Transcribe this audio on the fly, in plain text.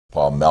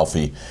Paul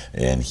Melfi,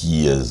 and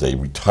he is a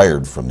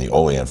retired from the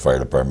Olean Fire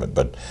Department,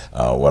 but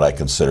what I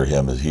consider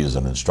him is he's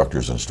an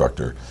instructor's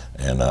instructor,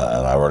 and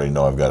I already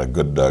know I've got a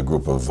good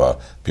group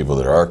of people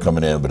that are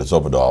coming in, but it's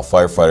open to all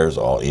firefighters,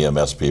 all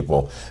EMS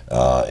people,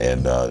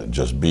 and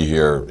just be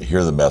here,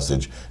 hear the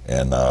message,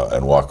 and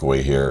walk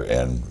away here,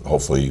 and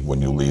hopefully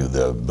when you leave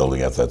the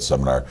building after that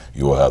seminar,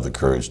 you will have the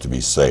courage to be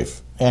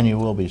safe. And you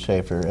will be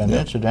safer, and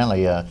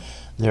incidentally,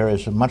 there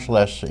is much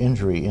less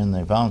injury in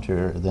the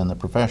volunteer than the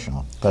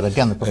professional. But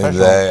again, the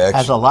professional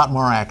has a lot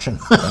more action.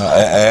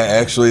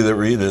 Actually,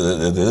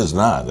 it is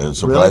not. It's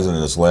surprising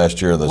really? This last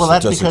year, the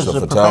statistics of fatalities. Well, that's because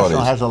the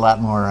professional has a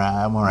lot more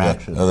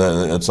action.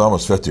 It's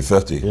almost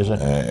 50-50. Is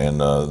it? And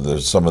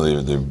there's some of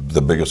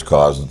the biggest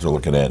cause that they're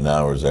looking at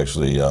now is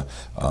actually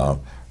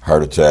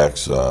heart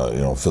attacks,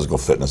 physical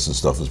fitness and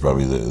stuff is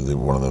probably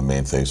one of the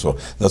main things. So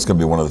that's going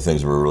to be one of the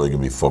things we're really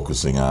going to be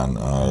focusing on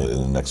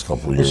in the next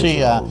couple of years. You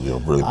see,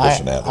 really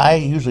pushing at it. I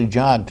usually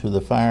jog to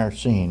the fire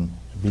scene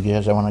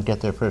because I want to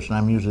get there first, and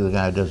I'm usually the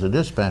guy who does the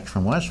dispatch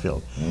from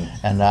Westfield.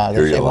 And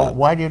they say, well,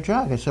 why do you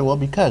jog? I said, well,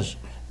 because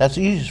that's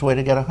the easiest way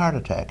to get a heart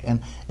attack. And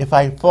if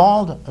I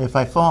fall with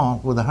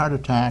a heart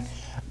attack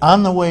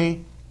on the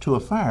way to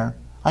a fire,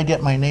 I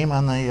get my name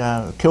on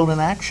the Killed in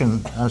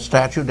Action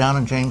statue down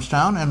in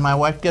Jamestown, and my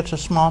wife gets a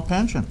small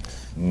pension.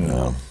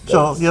 Yeah.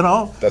 So,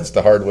 that's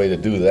the hard way to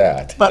do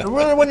that. But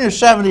when you're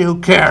 70,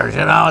 who cares?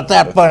 At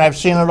that point, I've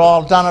seen it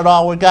all, done it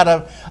all. We've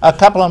got a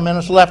couple of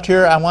minutes left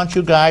here. I want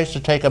you guys to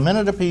take a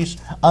minute apiece,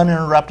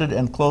 uninterrupted,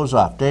 and close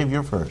off. Dave,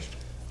 you're first.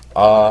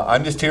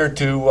 I'm just here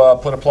to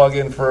put a plug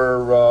in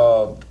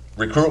for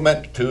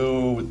recruitment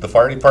to the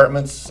fire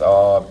departments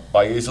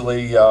by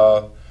easily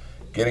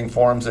getting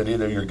forms at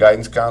either your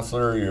guidance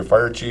counselor or your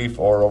fire chief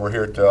or over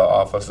here to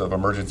Office of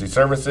Emergency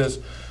Services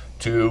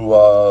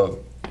to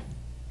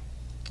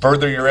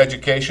further your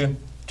education.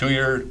 2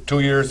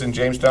 years in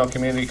Jamestown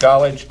Community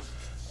College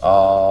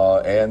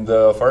and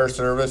the fire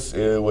service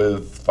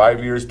with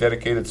 5 years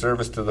dedicated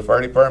service to the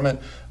fire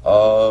department.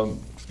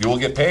 You will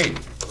get paid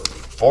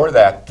for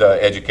that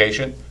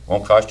education.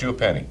 Won't cost you a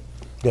penny.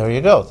 There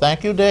you go.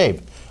 Thank you,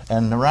 Dave.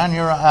 And Ron,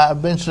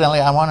 incidentally,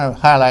 I want to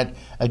highlight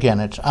again.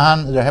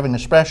 They're having a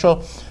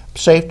special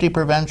safety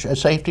program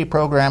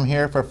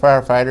here for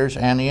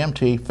firefighters and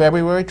EMT,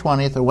 February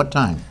 20th. At what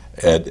time?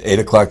 At 8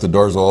 o'clock, the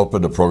doors will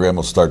open. The program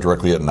will start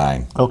directly at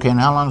 9. Okay, and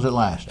how long does it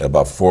last?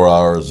 About 4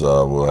 hours.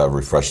 We'll have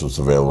refreshments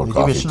available. We'll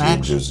coffee, give you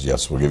snacks? tea, juice.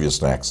 Yes, we'll give you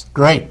snacks.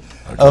 Great.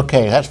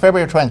 Okay, that's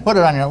February 20th. Put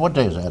it on what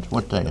day is that?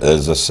 What day?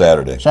 It's a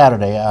Saturday.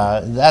 Saturday.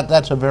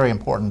 That's a very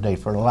important day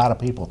for a lot of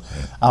people.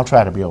 Yeah. I'll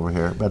try to be over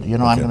here, but I'm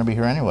going to be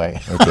here anyway.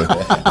 Okay.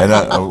 And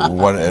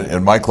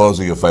in my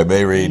closing, if I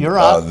may read,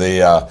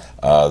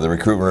 the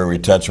recruitment and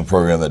retention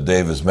program that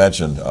Dave has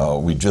mentioned,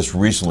 we just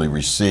recently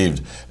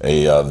received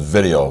a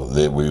video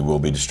that we will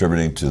be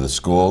distributing to the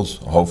schools.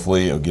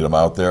 Hopefully, it'll get them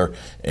out there.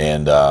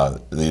 And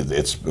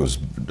it was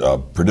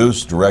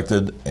produced,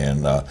 directed,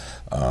 and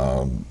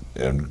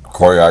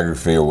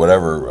choreography or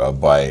whatever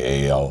by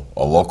a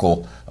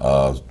local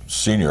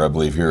senior, I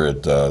believe, here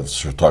at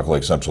Chautauqua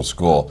Lake Central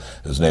School.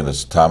 His name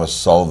is Thomas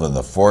Sullivan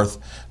IV.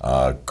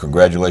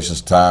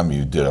 Congratulations, Tom.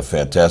 You did a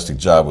fantastic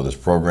job with this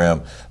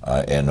program.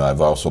 And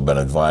I've also been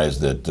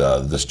advised that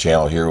this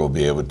channel here will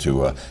be able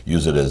to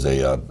use it as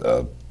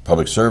a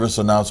public service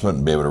announcement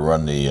and be able to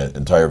run the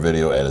entire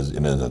video in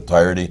its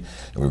entirety.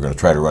 And we're going to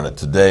try to run it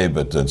today,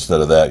 but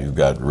instead of that, you've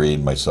got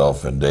Reed,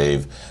 myself, and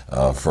Dave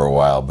for a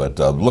while. But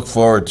look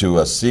forward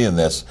to seeing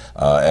this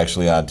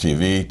actually on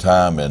TV,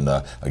 Tom, and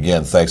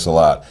again, thanks a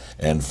lot.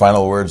 And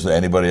final words to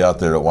anybody out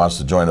there that wants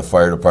to join the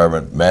fire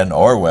department, men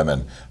or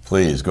women,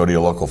 please go to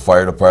your local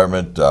fire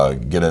department,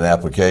 get an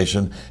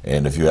application,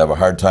 and if you have a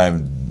hard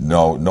time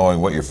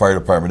knowing what your fire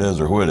department is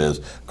or who it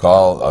is,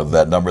 call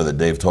that number that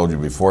Dave told you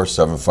before,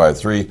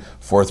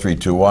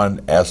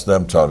 753-4321. Ask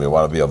them, tell them you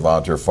want to be a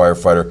volunteer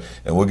firefighter,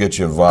 and we'll get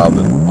you involved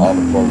in all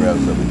the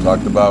programs that we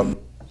talked about.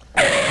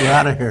 We're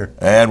out of here.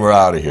 And we're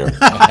out of here.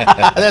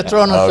 They're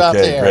throwing us out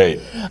there. Great.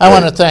 I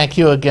want to thank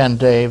you again,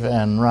 Dave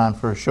and Ron,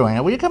 for showing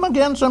up. Will you come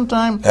again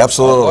sometime?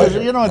 Absolutely. It's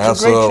a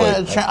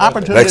great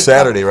opportunity. Next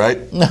Saturday, right?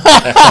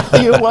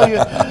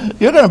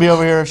 You're going to be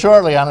over here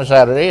shortly on a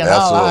Saturday, and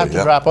I'll have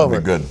to drop over.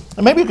 Good.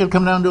 Maybe you could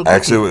come down and do a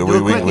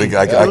quickie.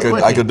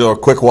 Actually, I could do a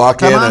quick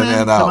walk in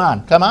and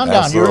out. Come on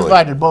down. You're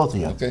invited, both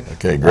of you.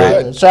 Okay,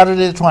 great.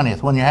 Saturday the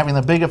 20th, when you're having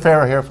the big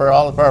affair here for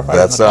all the firefighters.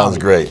 That sounds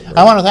great.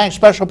 I want to thank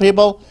special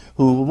people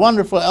who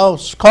wonderful. Oh,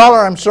 caller,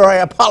 I'm sorry,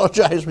 I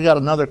apologize. We got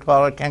another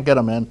caller. Can't get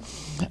them in.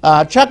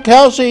 Chuck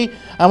Kelsey.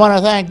 I want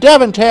to thank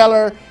Devin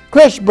Taylor,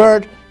 Chris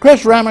Burt,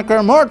 Chris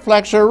Remaker, Mort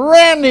Flexer,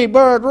 Randy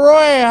Burt,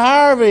 Roy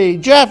Harvey,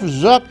 Jeff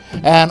Zook,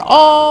 and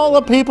all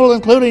the people,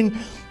 including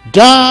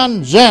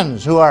Don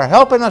Zenz, who are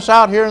helping us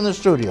out here in the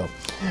studio.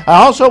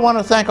 I also want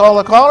to thank all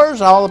the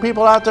callers, all the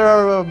people out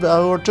there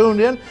who are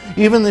tuned in,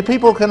 even the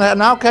people who can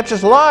now catch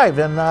us live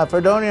in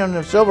Fredonia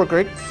and Silver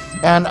Creek.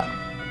 And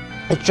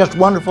it's just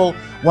wonderful,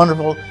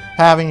 wonderful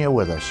having you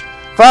with us.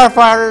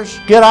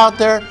 Firefighters, get out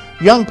there.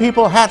 Young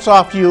people, hats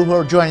off to you who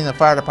are joining the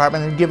fire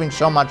department and giving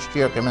so much to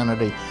your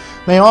community.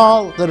 May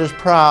all that is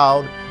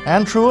proud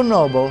and true and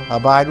noble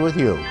abide with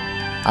you.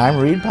 I'm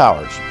Reed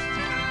Powers.